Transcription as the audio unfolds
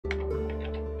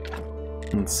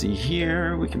Let's see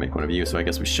here. We can make one of you, so I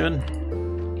guess we should.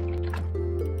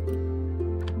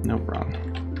 Nope, wrong.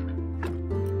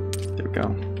 There we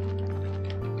go.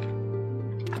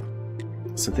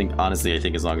 So honestly, I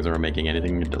think as long as we're making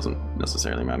anything, it doesn't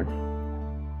necessarily matter.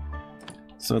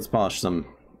 So let's polish some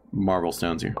marble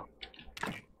stones here.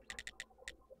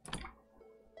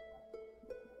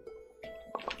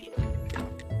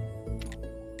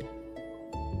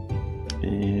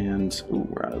 And, ooh,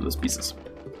 we're out of those pieces.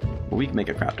 Well, we can make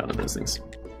a crap ton of those things.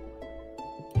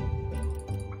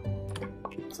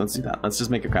 So let's do that. Let's just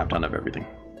make a crap ton of everything.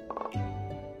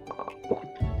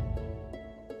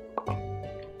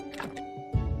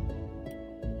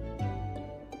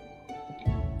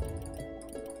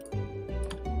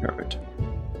 Perfect.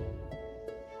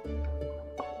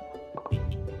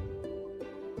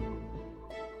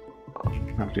 I'll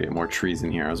have to get more trees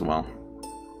in here as well.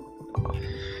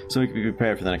 So we can be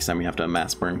prepared for the next time we have to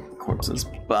mass burn corpses.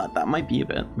 But that might be a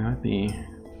bit. We might be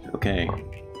okay.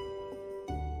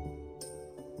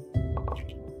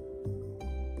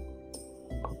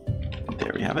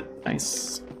 There we have it.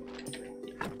 Nice.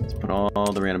 Let's put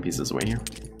all the random pieces away here.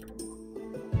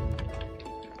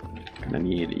 Gonna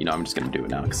need, you know, I'm just gonna do it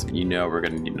now because you know we're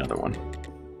gonna need another one.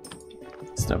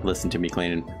 Instead of listening to me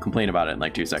complain about it in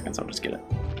like 2 seconds, I'll just get it.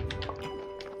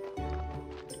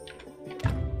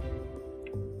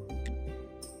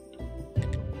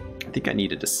 I think I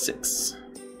needed a 6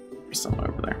 or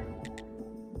somewhere over there.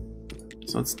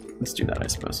 So let's do that, I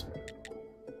suppose.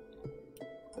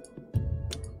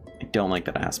 I don't like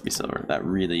that it has to be silver. That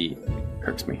really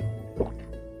irks me.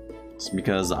 It's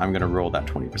because I'm gonna roll that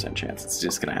 20% chance. It's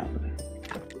just gonna happen.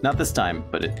 Not this time,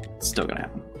 but it's still gonna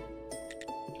happen.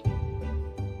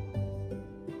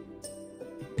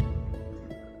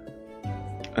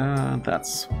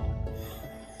 That's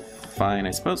fine,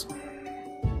 I suppose.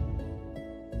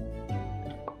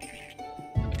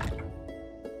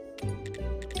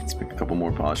 Let's make a couple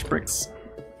more polished bricks.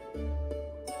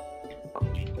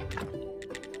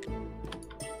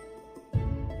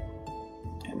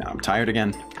 And now I'm tired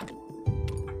again.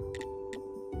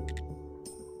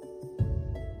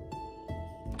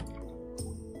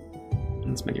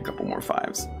 Let's make a couple more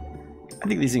 5s. I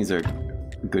think these things are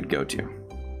a good go-to.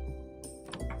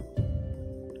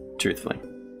 Truthfully.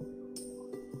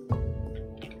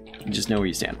 You just know where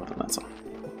you stand with them, that's all.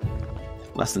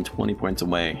 Less than 20 points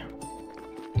away.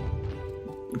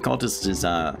 The cultist is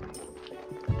gonna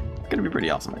be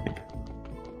pretty awesome, I think.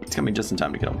 It's coming just in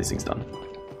time to get all these things done.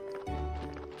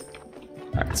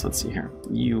 Alright, so let's see here.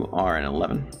 You are an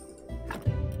 11.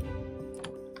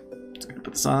 Just gonna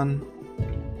put this on.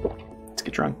 Let's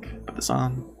get drunk. Put this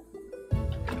on.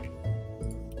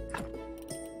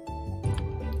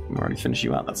 We've already finished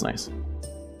you out, that's nice.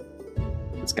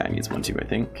 This guy needs one too, I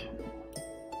think.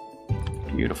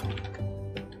 Beautiful.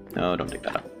 No, don't take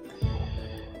that up.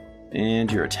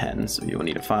 And you're a 10, so you will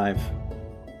need a 5.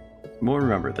 We'll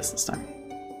remember this time.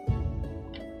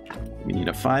 We need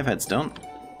a 5 headstone.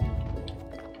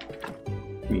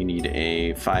 We need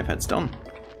a 5 headstone.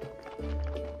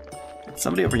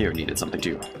 Somebody over here needed something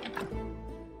too.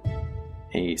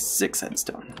 A 6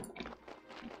 headstone.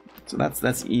 So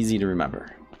that's easy to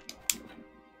remember.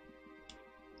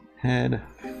 Head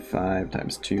 5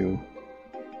 times 2,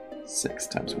 6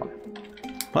 times 1.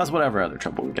 Plus whatever other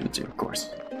trouble we get into, of course.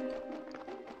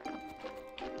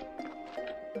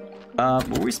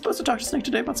 Were we supposed to talk to Snake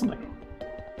today about something?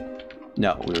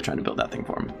 No, we were trying to build that thing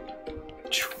for him.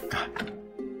 God.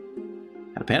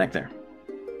 Had a panic there.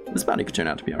 This bounty could turn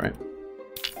out to be alright.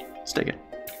 Let's take it.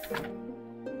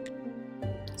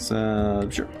 So,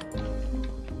 sure.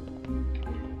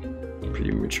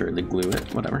 Prematurely glue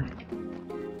it, whatever.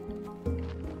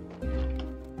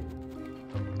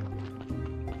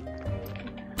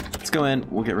 Let's go in,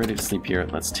 we'll get ready to sleep here.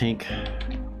 Let's take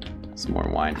some more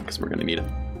wine, because we're gonna need it.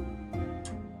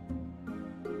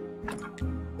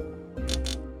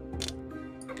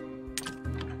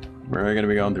 We're gonna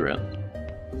be going through it.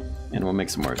 And we'll make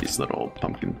some more of these little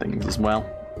pumpkin things as well.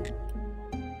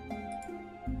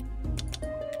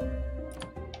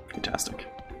 Fantastic.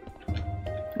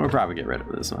 We'll probably get rid of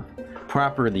this buff.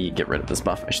 Properly get rid of this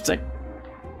buff, I should say.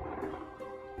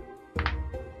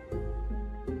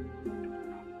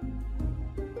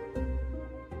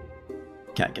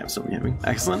 Cat cap still behaving.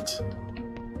 Excellent.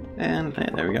 And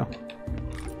there we go.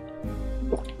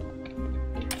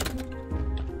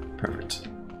 Perfect.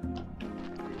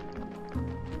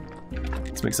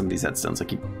 Let's make some of these headstones I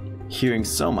keep hearing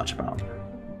so much about.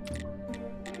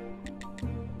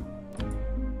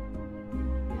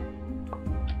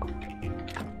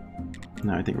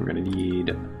 Now I think we're gonna need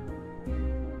at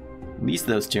least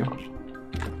those two.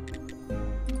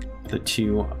 the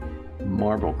 2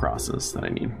 marble crosses that I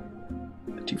need.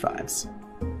 The 2 5s.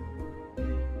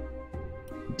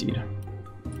 Indeed.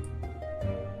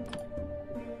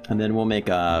 And then we'll make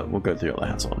we'll go through all the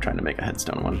hassle of trying to make a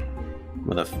headstone one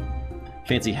with a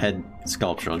fancy head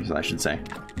sculpture, I should say,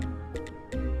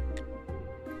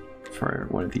 for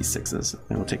one of these 6s.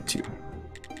 And we'll take 2.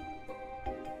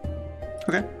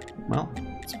 Okay, well,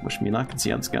 wish me luck and see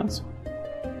how this goes.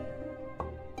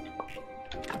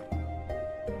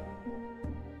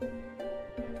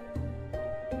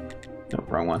 Nope,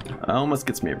 wrong one. Almost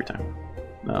gets me every time.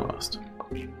 Almost.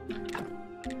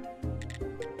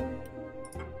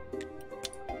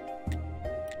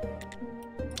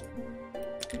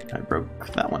 I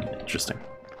broke that one. Interesting.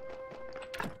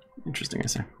 Interesting, I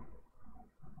say.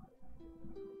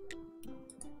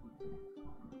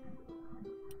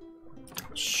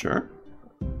 Sure.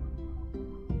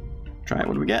 Try it.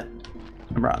 What do we get?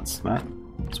 A bronze.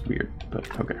 That's weird,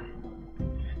 but okay.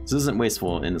 This isn't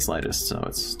wasteful in the slightest, so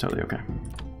it's totally okay.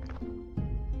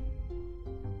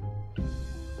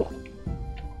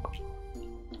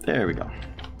 There we go.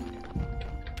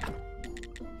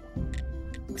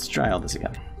 Let's try all this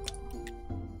again.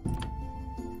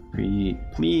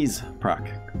 Please proc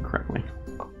correctly.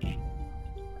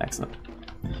 Excellent.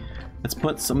 Let's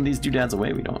put some of these doodads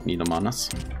away. We don't need them on us.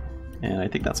 And I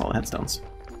think that's all the headstones.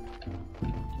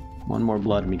 One more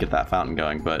blood and we get that fountain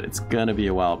going, but it's gonna be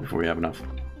a while before we have enough.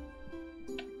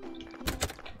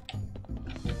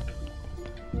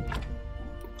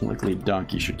 Luckily,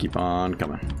 donkey should keep on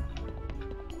coming.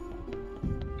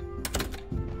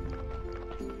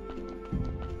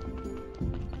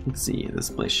 Let's see, this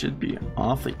place should be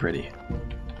awfully pretty.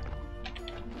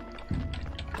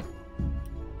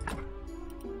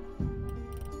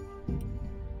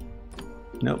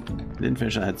 Nope, didn't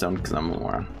finish that headstone because I'm a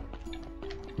moron.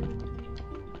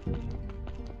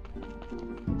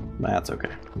 That's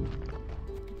okay.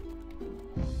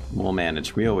 We'll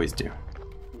manage, we always do.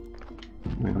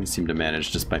 We always seem to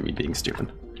manage despite me being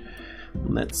stupid.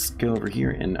 Let's go over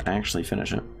here and actually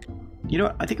finish it. You know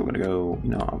what, I think I'm gonna go, you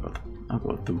know, I'll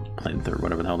go with the plinth or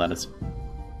whatever the hell that is.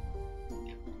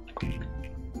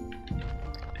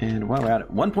 And while we're at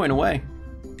it, 1 point away.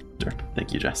 Sure,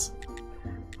 thank you, Jess.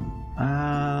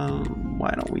 Why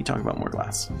don't we talk about more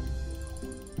glass?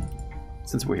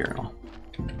 Since we're here and all.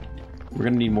 We're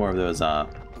gonna need more of those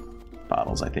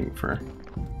bottles, I think, for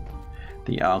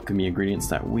the alchemy ingredients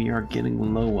that we are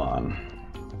getting low on.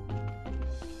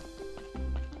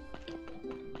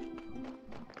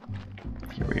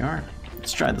 Here we are.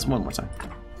 Let's try this one more time.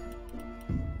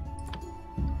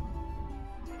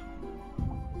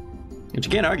 But you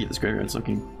can't argue this graveyard's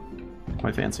looking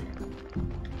quite fancy.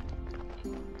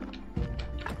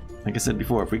 Like I said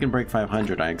before, if we can break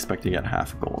 500, I expect to get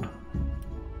half gold.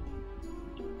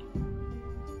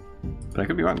 But I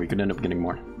could be wrong, we could end up getting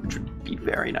more, which would be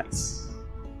very nice.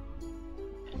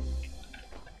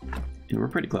 And we're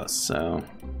pretty close, so...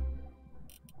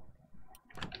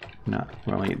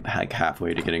 we're only like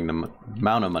halfway to getting the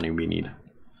amount of money we need.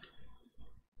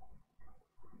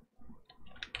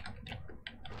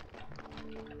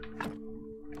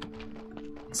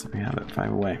 So we have it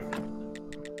 5 away.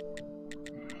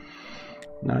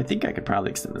 Now I think I could probably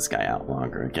extend this guy out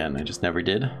longer again. I just never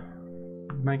did,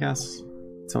 I guess.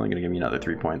 It's only gonna give me another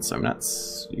 3 points, so I'm not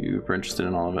super interested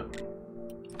in all of it.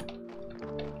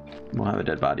 We'll have a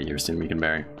dead body here soon we can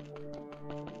bury.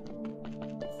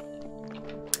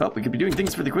 Oh, we could be doing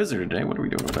things for the Quizzer today. What are we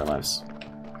doing with our lives?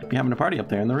 Could be having a party up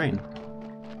there in the rain.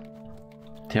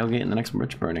 Tailgate and the next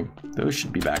witch burning. Those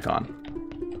should be back on.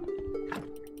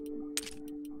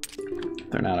 If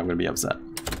they're not, I'm gonna be upset.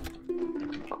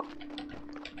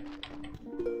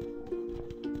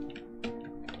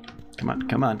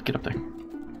 Come on, get up there.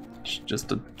 It's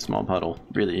just a small puddle.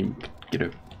 Really,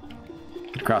 get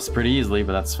across pretty easily,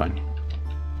 but that's fine.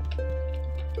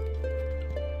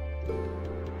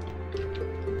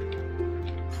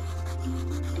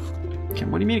 Okay,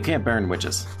 what do you mean you can't burn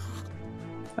witches?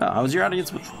 Oh, how was your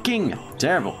audience with the king?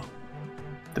 Terrible.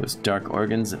 Those dark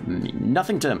organs mean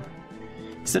nothing to him.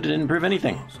 He said it didn't prove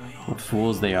anything. What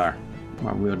fools they are.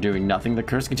 While we are doing nothing, the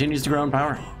curse continues to grow in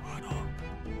power.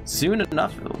 Soon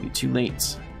enough, it will be too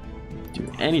late to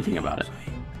do anything about it.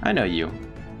 I know you.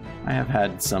 I have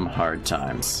had some hard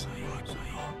times.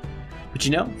 But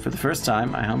you know, for the first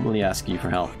time, I humbly ask you for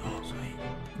help.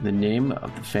 The name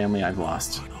of the family I've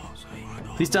lost.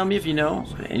 Please tell me if you know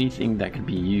of anything that could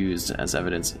be used as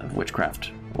evidence of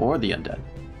witchcraft, or the undead,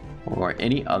 or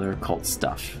any other cult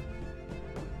stuff.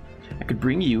 I could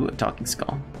bring you a talking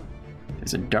skull.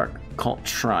 There's a dark cult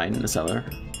shrine in the cellar.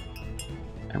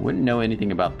 I wouldn't know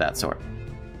anything about that sort.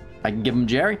 I can give him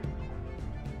Jerry?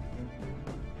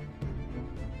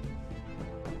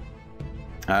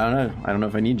 I don't know. I don't know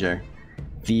if I need Jerry.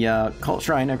 The cult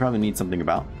shrine I probably need something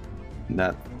about.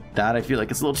 That I feel like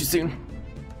it's a little too soon.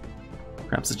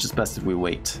 Perhaps it's just best if we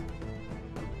wait.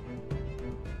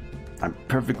 I'm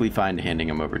perfectly fine handing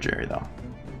him over Jerry, though.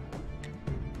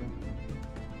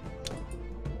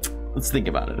 Let's think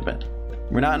about it a bit.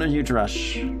 We're not in a huge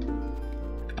rush.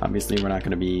 Obviously, we're not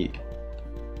going to be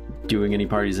doing any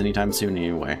parties anytime soon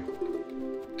anyway.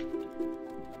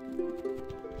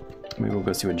 Maybe we'll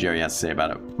go see what Jerry has to say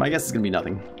about it. My guess is going to be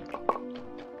nothing.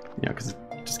 You know, because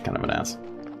it's just kind of an ass.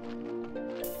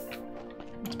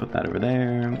 Let's put that over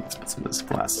there. Let's put some of this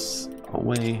glass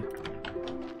away.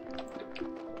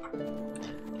 A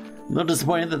little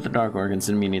disappointed that the Dark Organs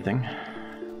didn't mean anything.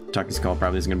 Talking Skull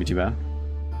probably isn't going to be too bad.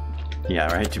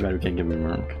 Yeah, right? Too bad we can't give him a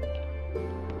room.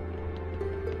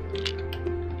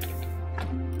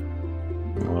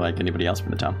 Or like anybody else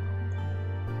from the town.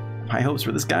 High hopes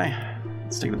for this guy.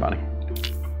 Let's take the body.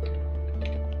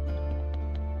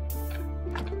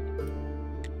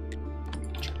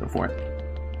 Go for it.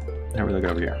 Now we look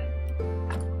over here.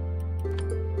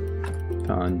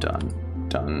 Done, done,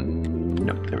 done.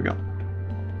 Nope, there we go.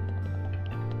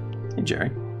 Hey,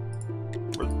 Jerry.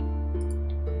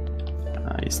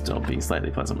 He's still being slightly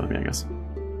pleasant with me, I guess.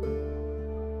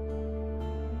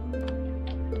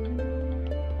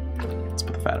 Let's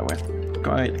put the fat away.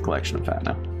 Quite the collection of fat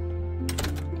now.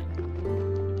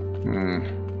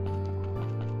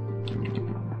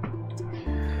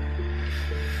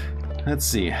 Let's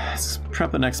see. Let's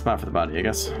prep the next spot for the body, I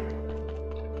guess.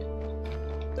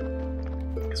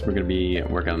 Because we're going to be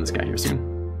working on this guy here soon.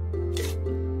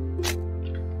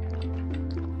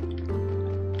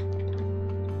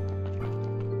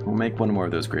 We'll make one more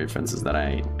of those grave fences that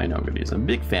I know I'm going to use. I'm a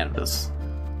big fan of this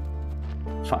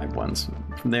 5 ones.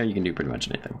 From there you can do pretty much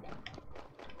anything.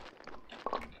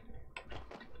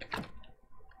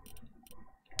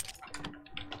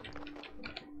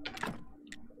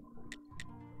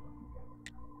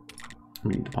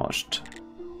 We need the polished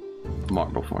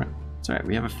marble for it. It's alright,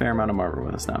 we have a fair amount of marble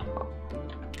with us now.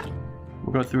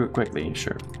 We'll go through it quickly,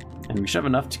 sure. And we should have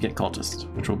enough to get cultist,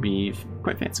 which will be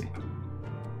quite fancy.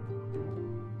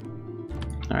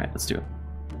 Alright, let's do it.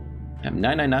 I have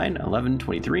 999, 11,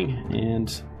 23,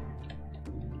 and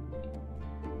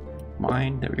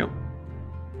mine. There we go.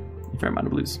 A fair amount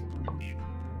of blues.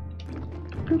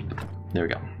 Boop. There we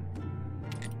go.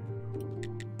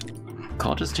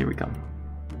 Cultist, here we come.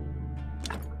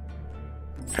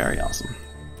 Very awesome.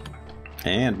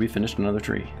 And we finished another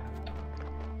tree.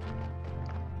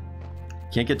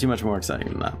 Can't get too much more exciting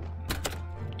than that.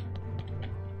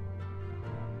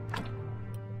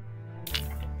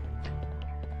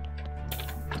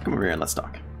 Come over here and let's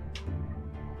talk.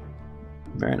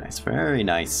 Very nice, very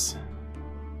nice.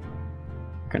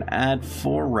 We're gonna add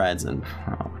 4 reds and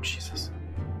oh Jesus.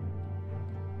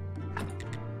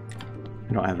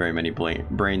 I don't have very many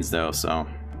brains though, so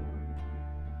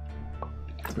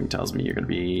something tells me you're gonna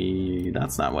be.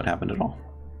 That's not what happened at all.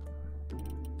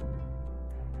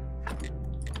 I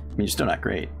mean, you're still not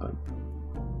great, but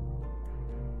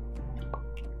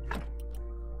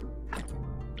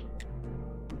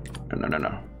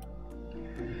no.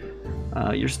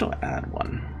 You're still add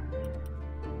 1.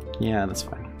 Yeah, that's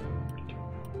fine.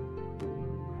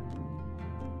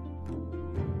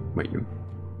 Wait, you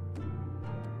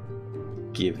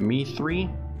give me 3?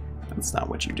 That's not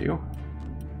what you do.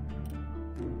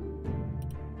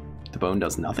 The bone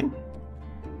does nothing?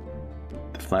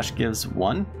 The flesh gives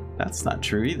 1? That's not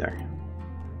true either.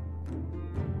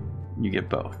 You get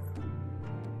both.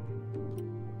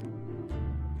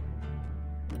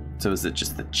 So is it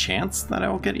just the chance that I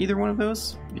will get either one of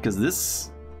those? Because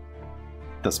this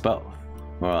does both.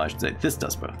 Well, I should say this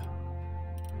does both.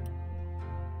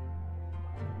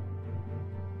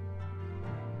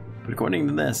 But according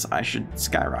to this, I should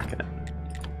skyrocket it.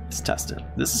 Let's test it.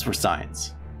 This is for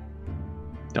science.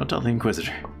 Don't tell the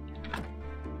Inquisitor.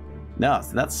 No,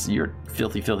 that's you're a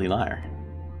filthy, filthy liar.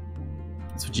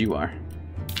 That's what you are.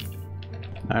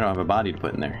 I don't have a body to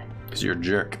put in there because you're a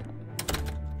jerk.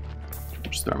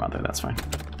 Just throw them out there, that's fine.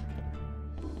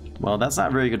 Well, that's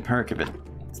not a very good perk if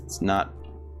it's not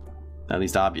at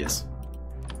least obvious.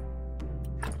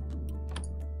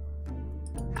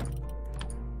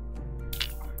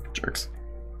 Jerks.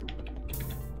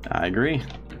 I agree.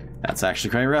 That's actually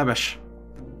quite rubbish.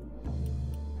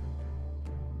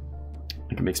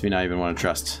 It makes me not even want to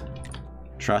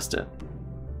trust it.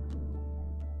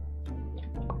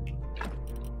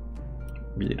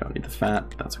 Really don't need the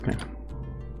fat, that's okay.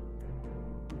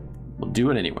 We'll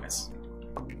do it anyways.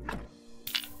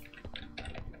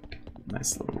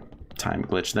 Nice little time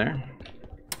glitch there.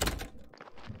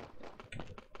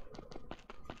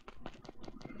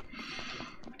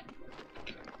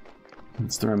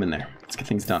 Let's throw him in there. Let's get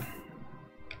things done.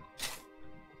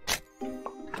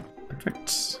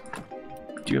 Perfect.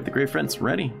 Do you have the Grey Friends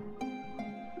ready?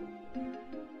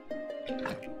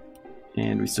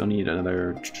 And we still need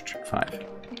another 5.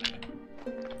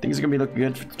 Things are gonna be looking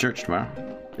good for the church tomorrow.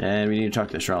 And we need to talk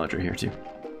to the astrologer here too.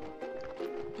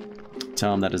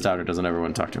 Tell him that his daughter doesn't ever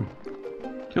want to talk to him.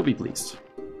 He'll be pleased.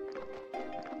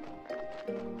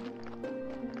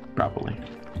 Probably.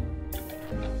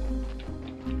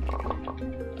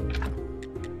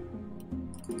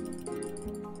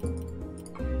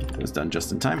 Get those done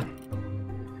just in time.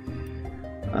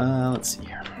 Let's see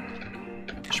here.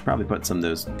 I should probably put some of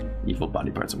those evil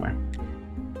body parts away.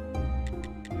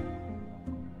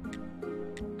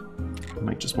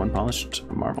 Like just one polished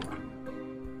marble.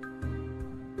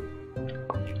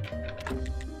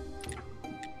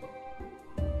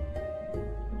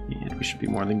 And we should be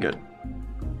more than good.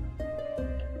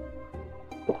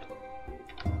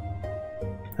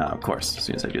 Of course, as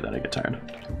soon as I do that, I get tired.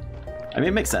 I mean,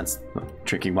 it makes sense.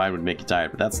 Drinking wine would make you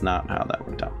tired, but that's not how that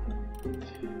worked out.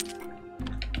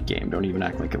 Game, don't even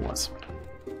act like it was.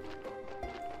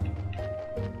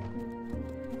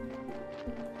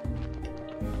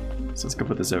 So let's go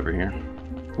put this over here.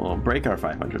 We'll break our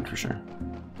 500 for sure.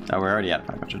 Oh, we're already at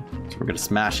 500, so we're gonna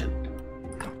smash it.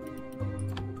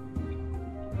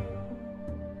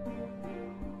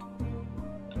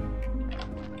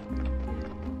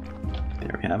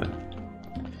 There we have it.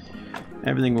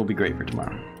 Everything will be great for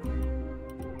tomorrow.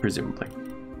 Presumably.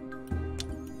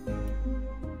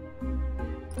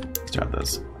 Still have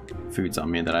those foods on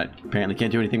me that I apparently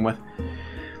can't do anything with.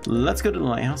 Let's go to the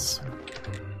lighthouse.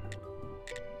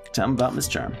 Tell him about Miss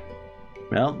Charm.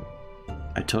 Well,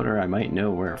 I told her I might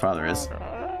know where her father is.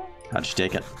 How'd she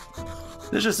take it?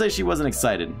 Let's just say she wasn't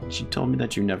excited. She told me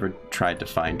that you never tried to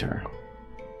find her.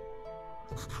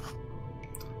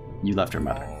 You left her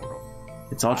mother.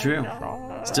 It's all true.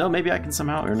 Still, maybe I can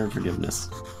somehow earn her forgiveness.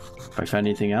 If I find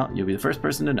anything out, you'll be the first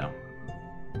person to know.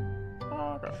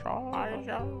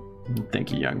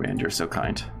 Thank you, young man. You're so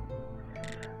kind.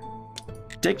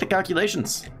 Take the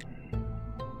calculations.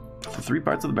 For 3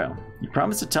 parts of the barrel. You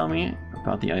promised to tell me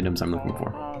about the items I'm looking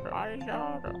for.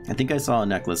 I think I saw a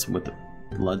necklace with a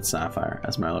blood sapphire.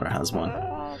 Esmeralda has one.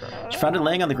 She found it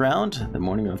laying on the ground the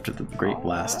morning after the Great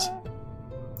Blast.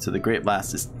 So the Great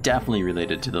Blast is definitely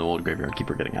related to the old graveyard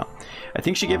keeper getting out. I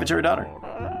think she gave it to her daughter.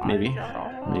 Maybe.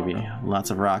 Maybe.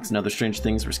 Lots of rocks and other strange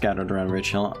things were scattered around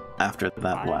Ridge Hill after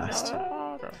that blast.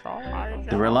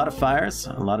 There were a lot of fires,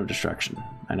 a lot of destruction.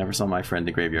 I never saw my friend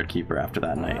the graveyard keeper after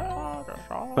that night.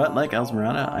 But like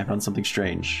Esmeralda, I found something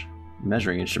strange. A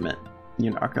measuring instrument.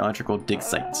 Near an archaeological dig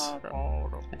site.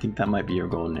 I think that might be your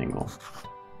golden angle.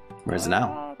 Where is it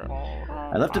now?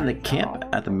 I left it in the camp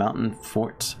at the mountain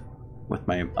fort with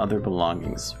my other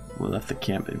belongings. We left the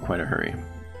camp in quite a hurry.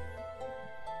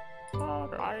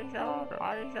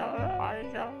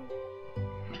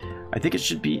 I think it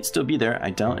should still be there. I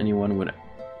doubt anyone would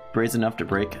brazen enough to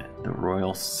break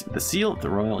the seal of the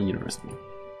Royal University.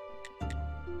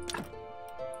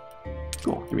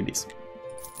 Cool, give me these.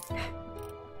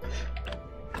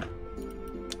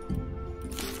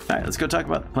 Alright, let's go talk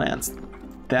about the plans.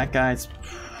 That guy's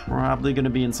probably going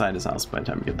to be inside his house by the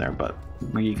time we get there, but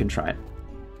we can try it.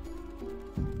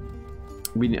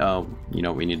 You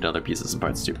know, we need other pieces and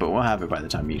parts too, but we'll have it by the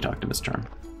time you talk to Miss Charm.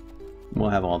 We'll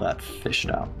have all that fished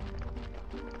out,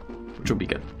 which will be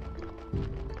good.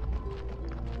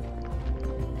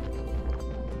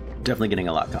 Definitely getting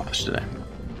a lot accomplished today.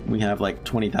 We have like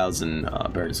 20,000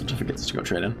 burial certificates to go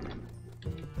trade in.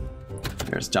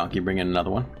 There's Donkey bringing another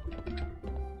one.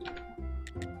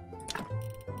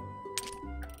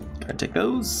 Gotta take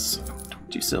those.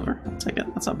 2 silver. I'll take it.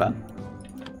 That's not bad.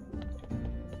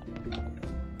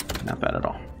 Not bad at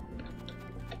all.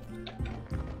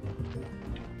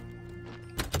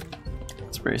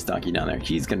 Let's brace Donkey down there.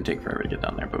 He's gonna take forever to get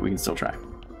down there, but we can still try.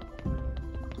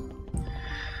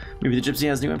 Maybe the gypsy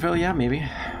has new info? Yeah, maybe.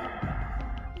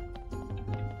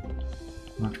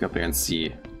 I'll have to go up there and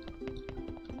see.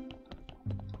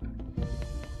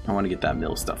 I want to get that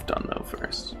mill stuff done though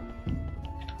first.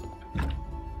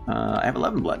 I have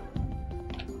 11 blood.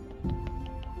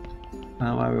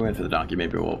 While we wait for the donkey,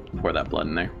 maybe we'll pour that blood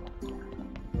in there.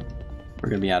 We're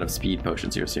going to be out of speed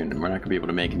potions here soon, and we're not going to be able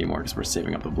to make any more because we're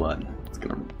saving up the blood. It's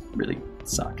going to really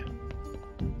suck.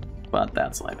 But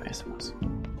that's life, I suppose.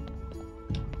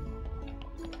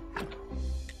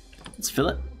 Let's fill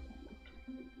it.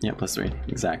 Yeah, +3,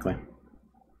 exactly.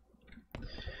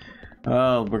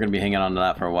 Oh, we're going to be hanging on to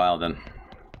that for a while then.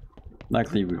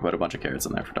 Luckily, we put a bunch of carrots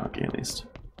in there for donkey at least.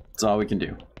 That's all we can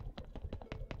do.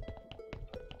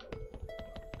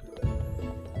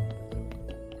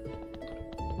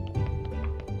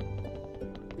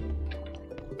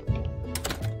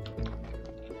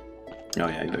 Oh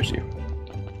yeah, there's you.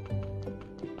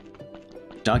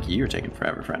 Donkey, you're taking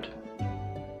forever, friend.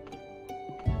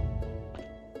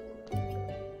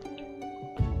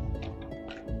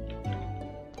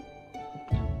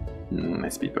 My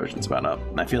speed potion's about up.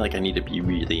 And I feel like I need to be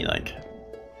really, like...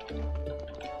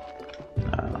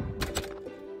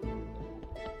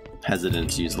 hesitant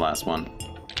to use the last one.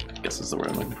 I guess is the word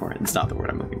I'm looking for. It's not the word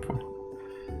I'm looking for.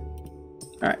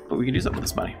 Alright, but we can do something with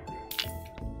this body.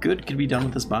 Good could be done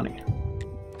with this body.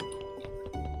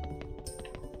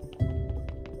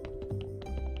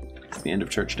 It's the end of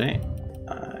church day.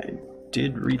 I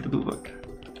did read the blue book.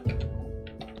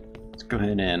 Let's go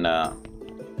ahead and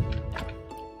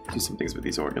do some things with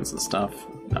these organs and stuff.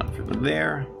 Not for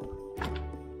there.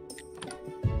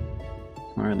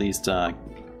 Or at least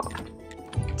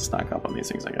stock up on these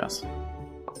things, I guess.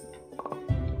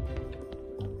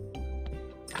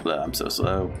 I'm so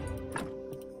slow.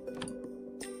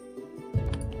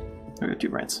 I got 2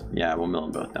 brains. Yeah, we'll mill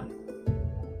them both down.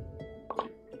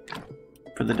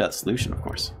 For the death solution, of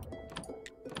course.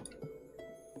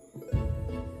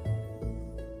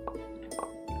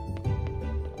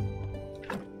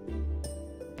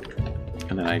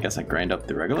 And then I guess I grind up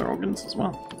the regular organs as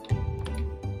well.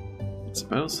 I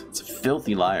suppose. It's a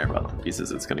filthy liar about the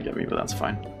pieces it's gonna give me, but that's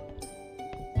fine.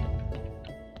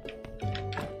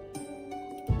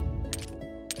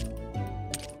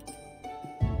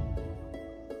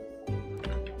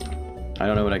 I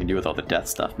don't know what I can do with all the death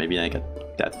stuff. Maybe I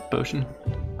get death potion?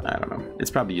 I don't know. It's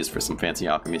probably used for some fancy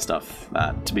alchemy stuff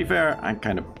that, to be fair, I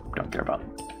kind of don't care about.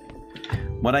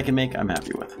 What I can make, I'm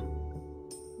happy with.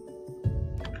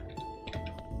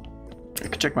 I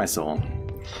could check my soul.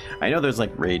 I know there's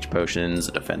like rage potions,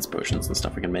 defense potions and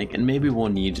stuff we can make, and maybe we'll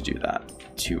need to do that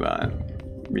to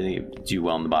really do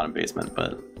well in the bottom basement,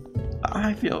 but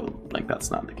I feel like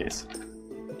that's not the case.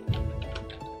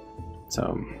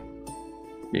 So,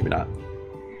 maybe not.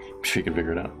 I'm sure you can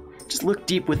figure it out. Just look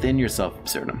deep within yourself,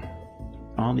 Absurdum.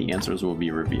 All the answers will be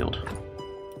revealed.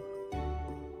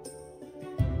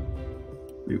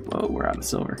 Whoa, we're out of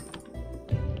silver.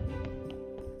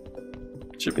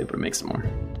 Should be able to make some more.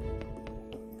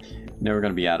 Now we're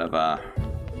gonna be out of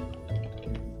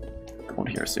gold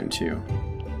here soon too.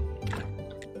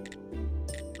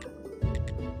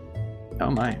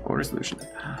 Oh my, order solution.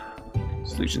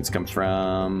 Solutions comes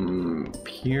from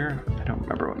here. I don't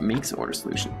remember what makes order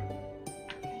solution.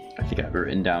 I think I have it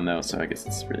written down though, so I guess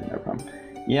it's really no problem.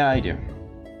 Yeah, I do.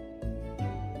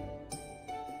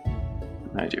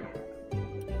 I do.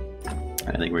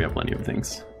 I think we have plenty of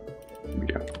things. We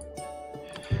do.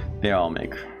 They all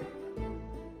make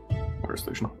order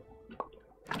solution.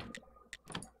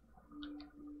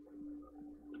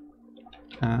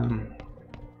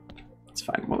 It's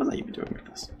fine. What was I even doing with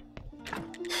this?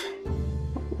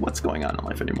 What's going on in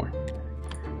life anymore?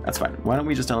 That's fine. Why don't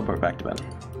we just teleport back to bed?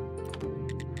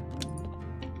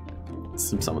 Let's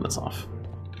sim some of this off.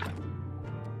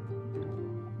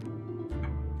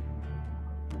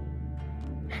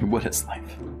 What is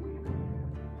life?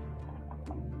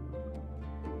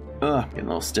 Ugh, I'm getting a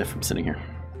little stiff from sitting here.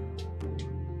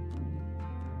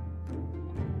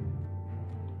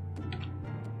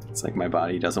 It's like my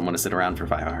body doesn't want to sit around for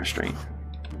 5 hours straight.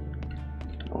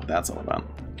 Oh, that's all about.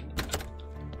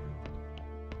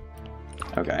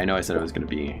 Okay, I know I said I was going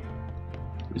to be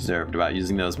reserved about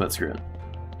using those, but screw it.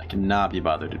 I cannot be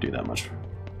bothered to do that much.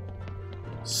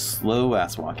 Slow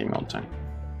ass walking all the time.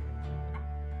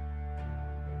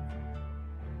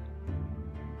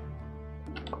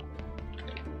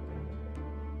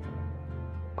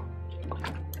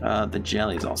 The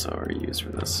jellies also are used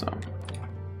for this, so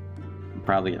we'll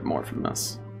probably get more from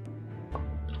this.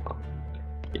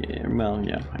 Yeah, well,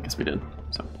 yeah, I guess we did,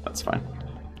 so that's fine.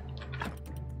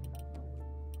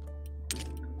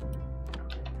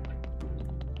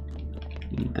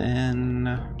 And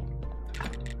then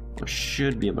we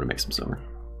should be able to make some silver.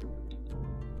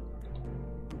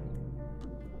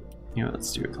 You know,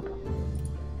 let's do a couple.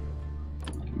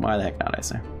 Why the heck not, I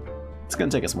say. It's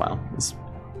gonna take us a while. It's,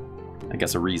 I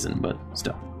guess, a reason, but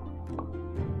still.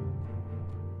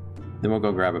 Then we'll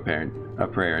go grab a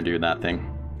prayer and do that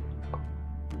thing.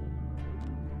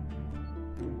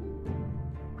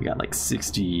 We got like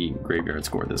 60 graveyard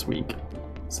score this week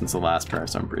since the last prayer,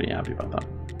 so I'm pretty happy about that.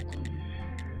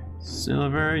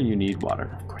 Silver, you need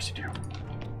water. Of course you do.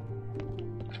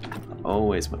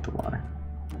 Always with the water.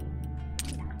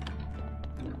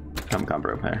 Come,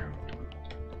 bro, pair.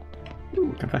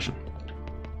 Ooh, confession.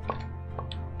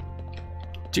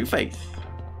 To faith.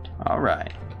 All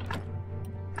right.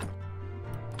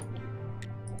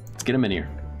 Let's get him in here.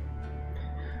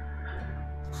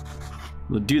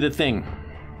 We'll do the thing.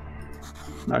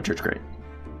 Not church great.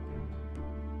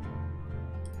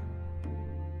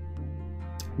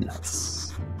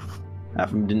 Nice. Half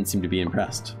of them didn't seem to be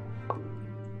impressed.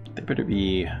 They better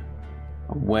be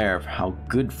aware of how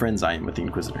good friends I am with the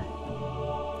Inquisitor.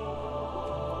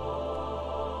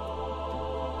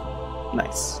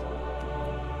 Nice.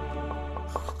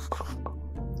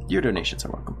 Your donations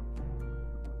are welcome.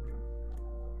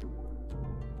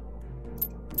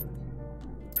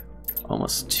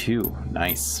 Almost 2.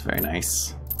 Nice, very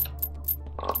nice.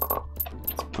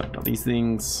 Let's put all these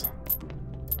things.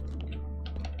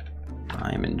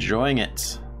 I'm enjoying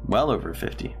it. Well over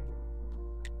 50.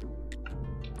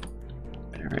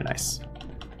 Very, very nice.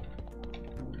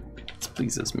 This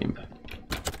pleases me.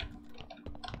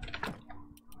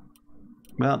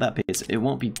 Well, that pace, it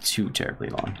won't be too terribly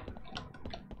long.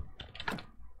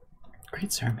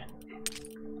 Great sermon.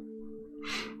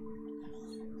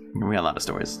 We got a lot of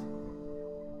stories.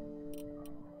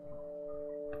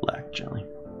 Black jelly.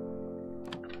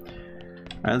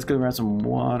 Alright, let's go grab some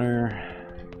water.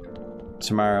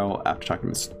 Tomorrow, after talking to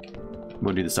Miss...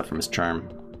 We'll do the stuff for Miss Charm.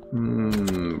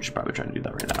 We should probably try to do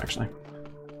that right now, actually.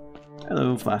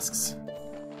 Hello, flasks.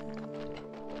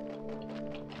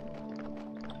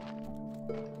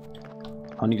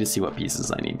 I'll need to see what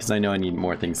pieces I need, because I know I need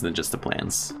more things than just the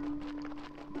plans.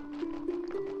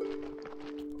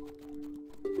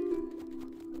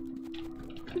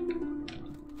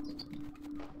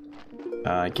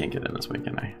 I can't get in this way,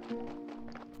 can I?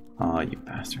 Oh, you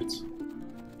bastards.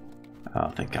 Oh,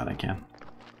 thank God I can.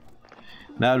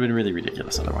 That would have been really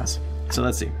ridiculous otherwise. So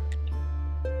let's see.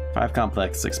 5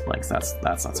 complex, 6 blanks. That's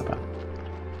not so bad.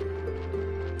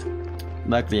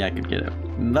 Luckily I could get it.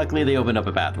 Luckily they opened up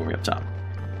a path when we up top.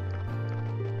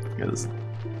 Because,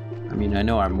 I mean, I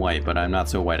know I'm white, but I'm not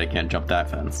so white I can't jump that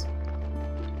fence.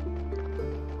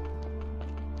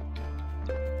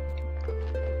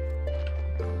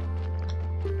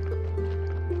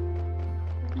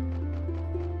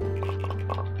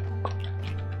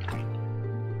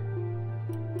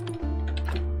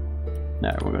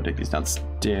 Now we're gonna take these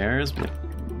downstairs with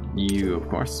you, of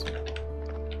course.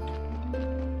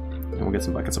 And we'll get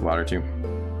some buckets of water too.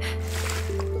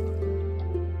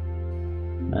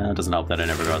 It doesn't help that I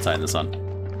never go outside in the sun.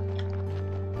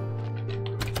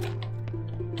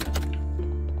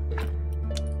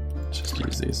 Let's just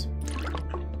use these.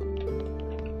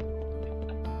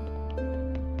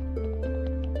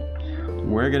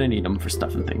 We're gonna need them for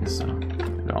stuff and things, so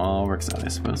it all works out, I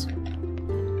suppose.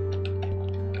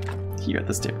 Here at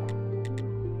this table.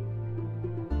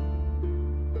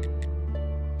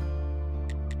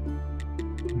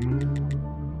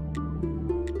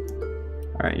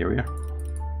 Alright, here we are.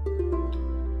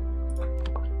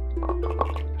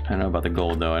 I don't know about the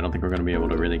gold though, I don't think we're going to be able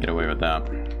to really get away with that.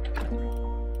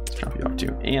 Let's drop you off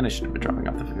too. And I should have been dropping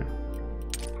off the food.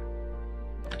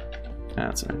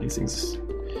 That's alright,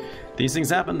 these things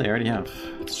happen, they already have.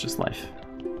 It's just life.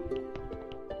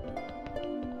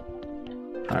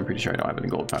 I'm pretty sure I don't have any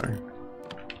gold powder.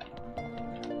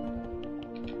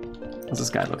 How's this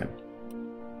guy looking?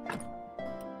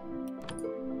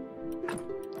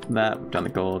 That, we've done the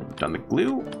gold, we've done the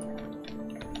glue.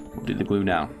 We'll do the glue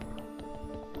now.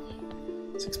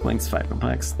 6 blanks, 5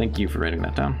 complex. Thank you for writing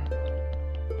that down.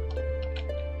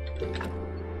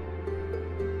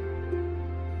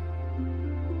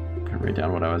 I'll write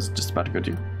down what I was just about to go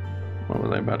do. What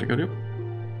was I about to go do?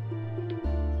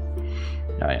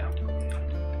 Oh yeah.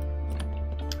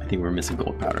 I think we're missing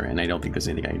gold powder, and I don't think there's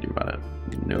anything I can do about it.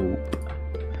 Nope.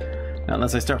 Not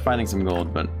unless I start finding some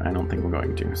gold, but I don't think we're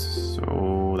going to.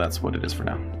 So that's what it is for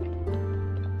now.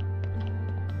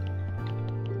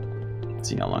 Let's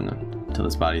see how long until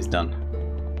this body's done.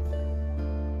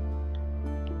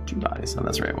 2 bodies. Oh,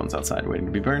 that's right. One's outside waiting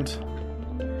to be burned.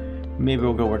 Maybe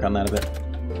we'll go work on that a bit.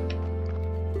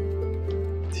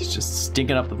 He's just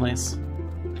stinking up the place.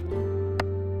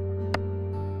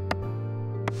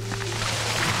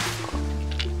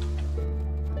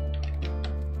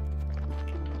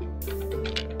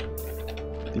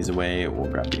 These away,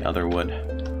 we'll grab the other wood.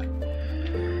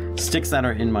 Sticks that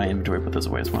are in my inventory, put those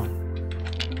away as well.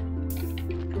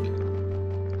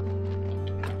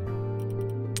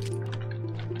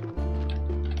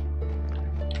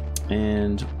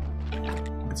 And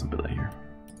get some billet here.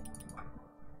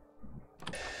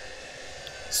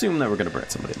 Assume that we're gonna burn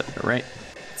somebody later, right?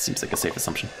 Seems like a safe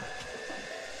assumption.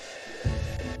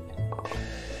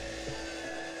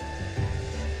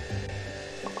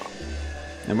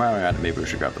 And while we're at it, maybe we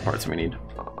should grab the parts we need.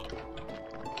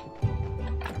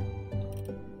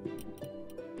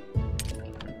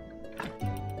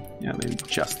 Yeah, maybe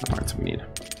just the parts we need.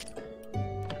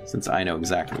 Since I know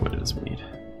exactly what it is we need.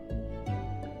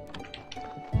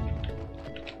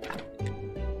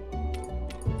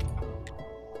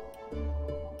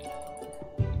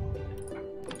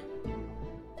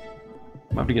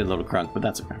 We'll have to get a little crunk, but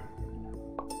that's okay.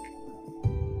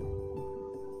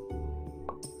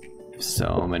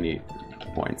 So many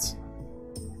points.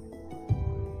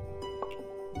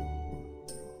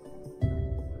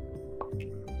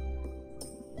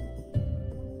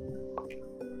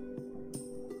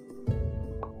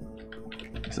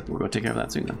 So we'll go take care of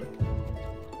that soon then.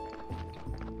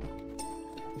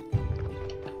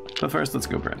 But first, let's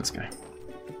go grab this guy.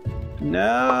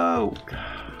 No!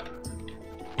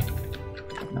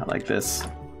 Not like this.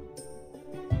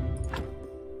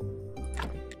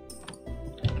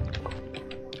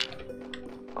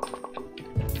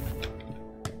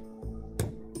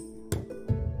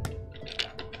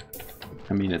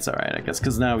 I mean, it's alright, I guess,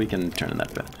 because now we can turn in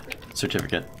that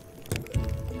certificate.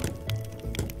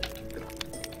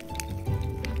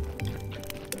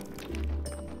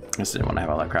 I just didn't want to have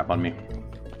all that crap on me.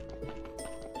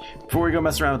 Before we go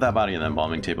mess around with that body and the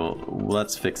embalming table,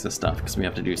 let's fix this stuff, because we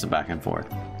have to do some back and forth.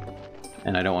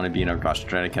 And I don't want to be in a rush to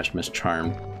try to catch Miss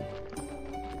Charm.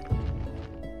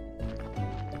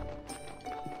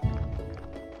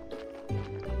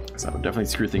 So that would definitely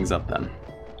screw things up then.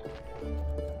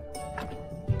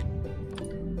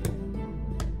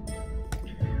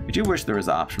 I do wish there was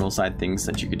optional side things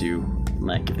that you could do,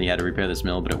 like if they had to repair this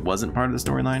mill, but it wasn't part of the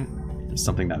storyline.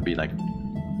 Something that would be like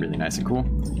really nice and cool.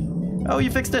 Oh, you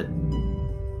fixed it!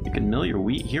 You can mill your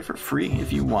wheat here for free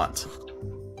if you want.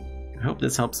 I hope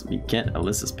this helps me get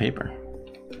Alyssa's paper.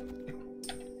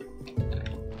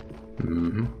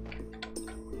 Mm-hmm.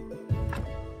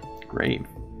 Grave.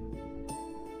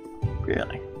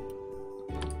 Really?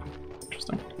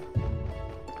 Interesting.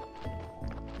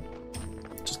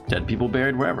 Just dead people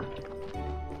buried wherever.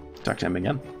 Talk to him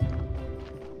again.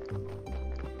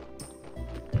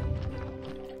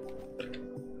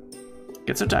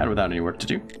 Get so tired without any work to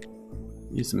do.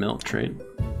 Use the mill trade.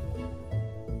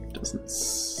 Doesn't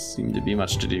seem to be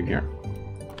much to do here.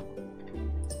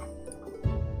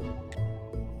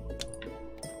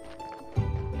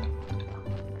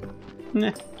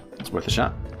 Nah, it's worth a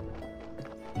shot.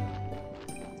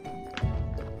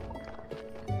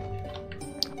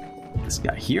 This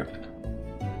guy here.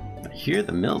 I hear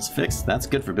the mill's fixed. That's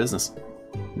good for business.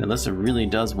 Alyssa really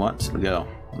does want to go.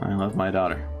 I love my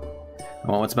daughter. I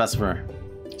want what's best for her,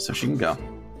 so she can go.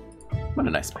 What a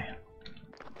nice man.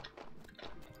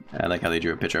 I like how they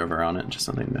drew a picture of her on it, just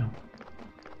something to know.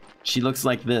 She looks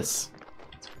like this.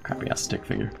 Crappy ass stick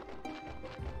figure.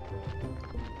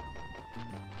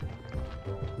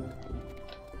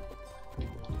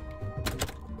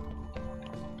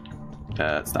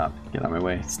 Stop. Get out of my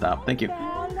way. Stop. Thank you.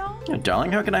 Yeah,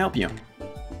 darling, how can I help you?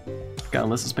 Got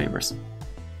Alyssa's papers.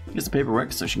 Here's the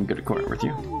paperwork so she can go to court with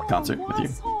you. Concert with you.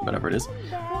 Whatever it is.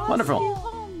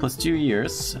 Wonderful. Plus 2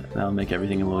 years. That'll make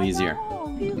everything a little easier.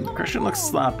 Correction looks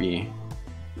sloppy.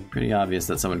 Pretty obvious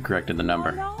that someone corrected the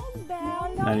number.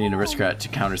 I need an aristocrat to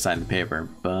countersign the paper,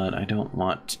 but I don't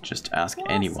want to just ask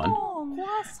anyone.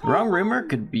 The wrong rumor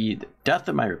could be the death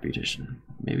of my reputation.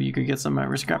 Maybe you could get some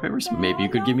aristocrat papers? Maybe you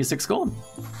could give me 6 gold.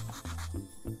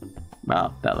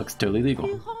 Wow, that looks totally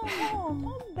legal.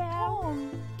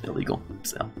 Illegal.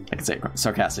 So, I can say it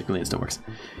sarcastically, it still works.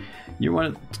 You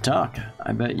wanted to talk.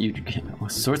 I bet you get all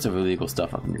sorts of illegal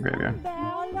stuff up in your graveyard.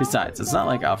 Besides, it's not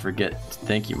like I'll forget to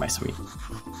thank you, my sweet.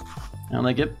 I don't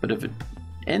like it, but if it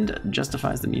end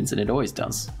justifies the means, and it always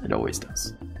does. It always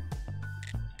does.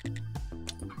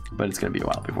 But it's gonna be a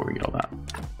while before we get all that.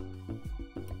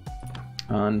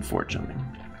 Unfortunately.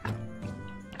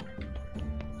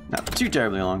 Not too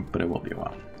terribly long, but it will be a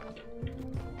while.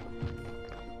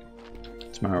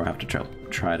 Tomorrow we'll have to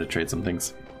try to trade some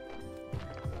things.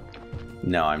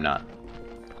 No, I'm not.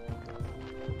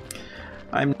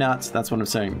 I'm not. That's what I'm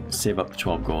saying. Save up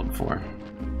 12 gold for.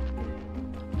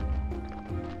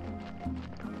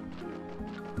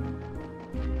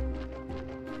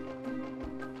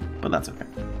 But that's okay.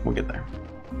 We'll get there.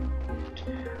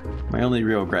 My only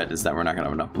real regret is that we're not going to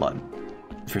have enough blood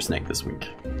for Snake this week.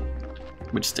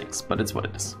 Which stinks, but it's what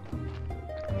it is.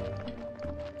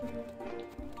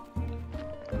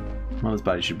 Well, this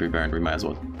body should be burned. We might as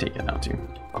well take it out too.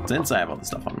 Since I have all the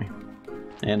stuff on me.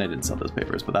 And I didn't sell those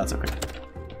papers, but that's okay.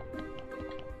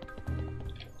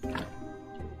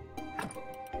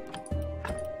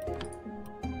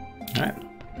 Alright.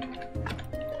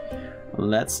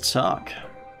 Let's talk.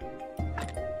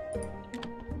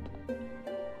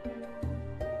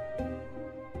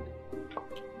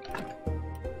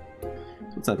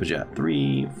 What's up with you at?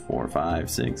 3, 4, 5,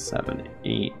 6, 7,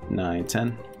 8, 9,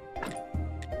 10.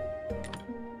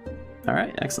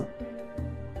 Alright, excellent.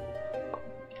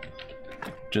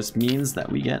 Just means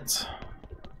that we get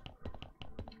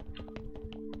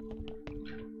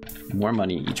more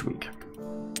money each week.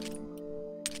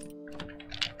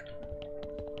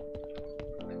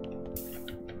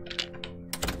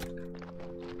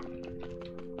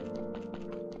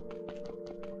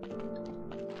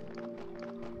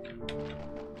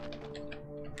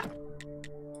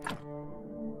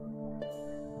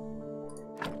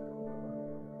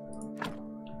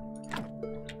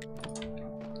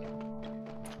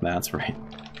 That's right.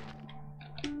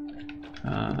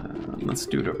 Let's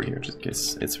do it over here, just in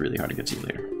case it's really hard to get to you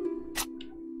later.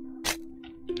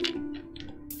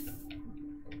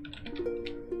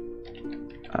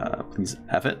 Please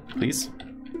F it, please.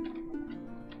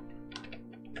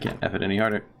 Can't F it any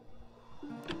harder.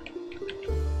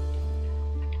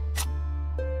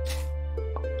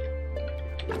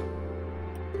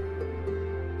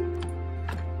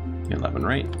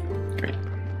 Right? Great.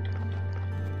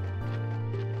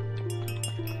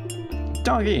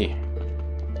 Doggy!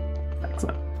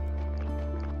 Excellent.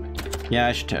 Yeah,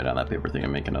 I should tear down that paper thing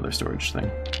and make another storage thing.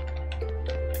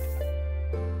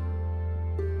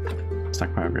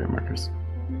 Stockpile grave markers.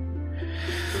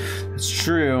 It's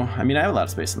true. I mean, I have a lot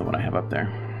of space in the one I have up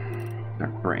there.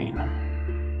 Dark brain.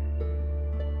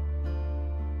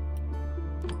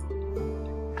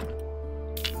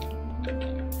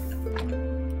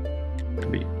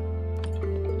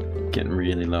 Getting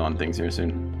really low on things here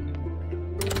soon.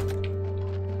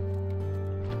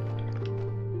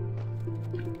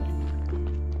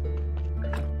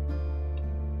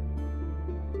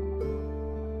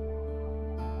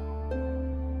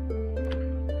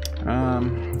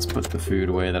 Let's put the food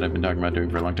away that I've been talking about doing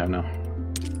for a long time now.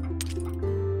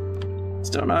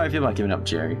 Still don't know how I feel about giving up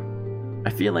Jerry. I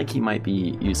feel like he might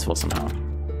be useful somehow.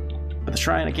 But the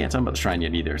shrine, I can't tell him about the shrine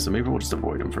yet either, so maybe we'll just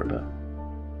avoid him for a bit.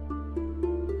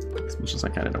 As much as I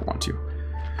kind of don't want to.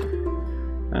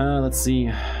 Let's see.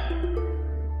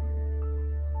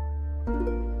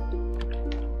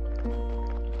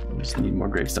 We just need more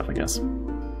grave stuff, I guess.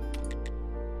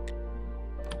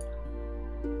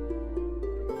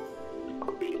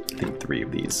 I think 3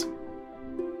 of these.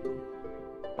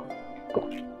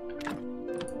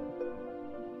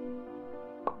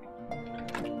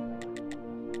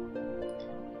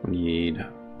 We need...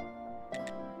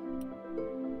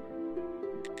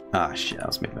 Ah, shit, I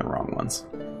was making the wrong ones.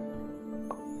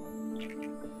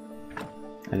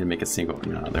 I didn't make a single...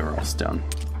 No, they were all stone.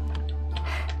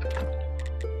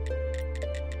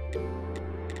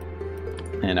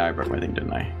 And now I broke my thing,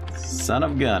 didn't I? Son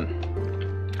of a gun.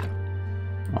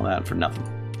 All that for nothing.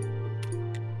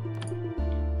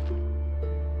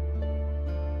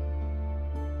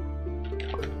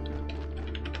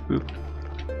 Oop.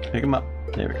 Pick him up.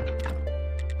 There we go.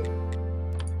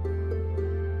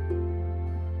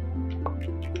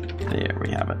 There we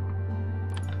have it.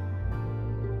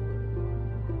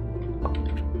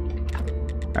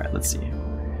 Alright, let's see.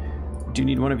 We do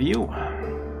need one of you.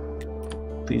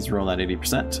 Please roll at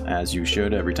 80%, as you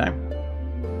should every time.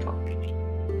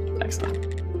 Excellent.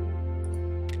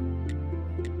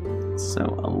 So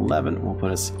 11 will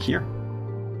put us here.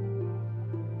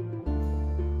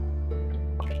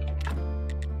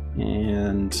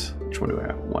 And which one do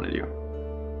I want to do?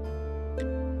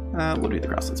 We'll do the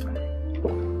cross, that's fine.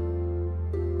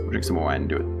 We'll drink some more wine and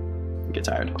do it. Get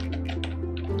tired.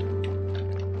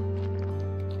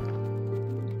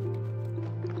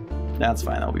 That's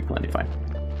fine, that'll be plenty fine.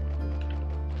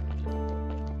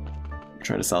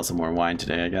 Try to sell some more wine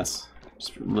today, I guess.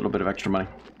 Just for a little bit of extra money.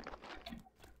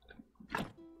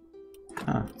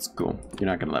 Ah, it's cool. You're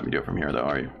not gonna let me do it from here though,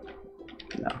 are you?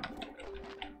 No.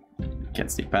 Can't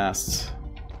sneak past.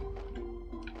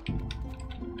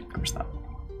 Of course not.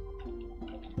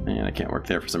 And I can't work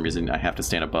there for some reason. I have to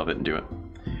stand above it and do it.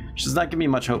 Which does not give me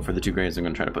much hope for the 2 graves I'm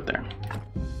gonna try to put there.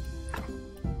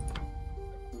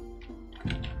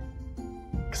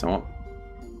 Because I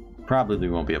probably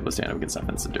won't be able to stand up against that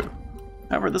fence to do it.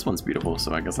 However, this one's beautiful,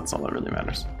 so I guess that's all that really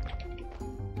matters.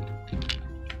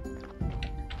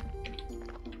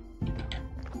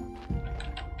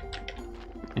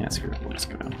 Yeah, screw it. We'll just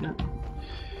go down here.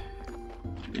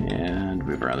 And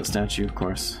move around the statue, of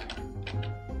course.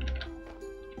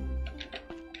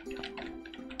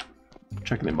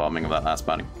 Checking the embalming of that last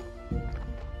body.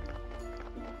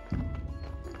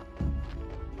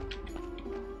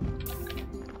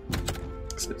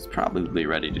 So it's probably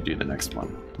ready to do the next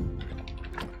one.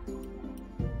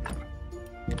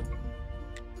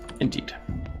 Indeed.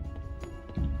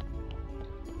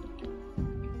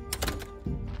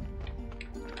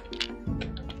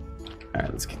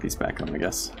 Alright, let's kick these back on, I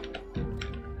guess.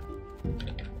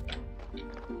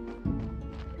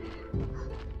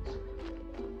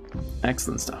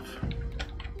 Excellent stuff.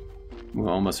 We'll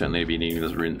almost certainly be needing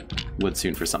this wood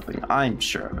soon for something. I'm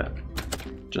sure of it.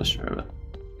 Just sure of it.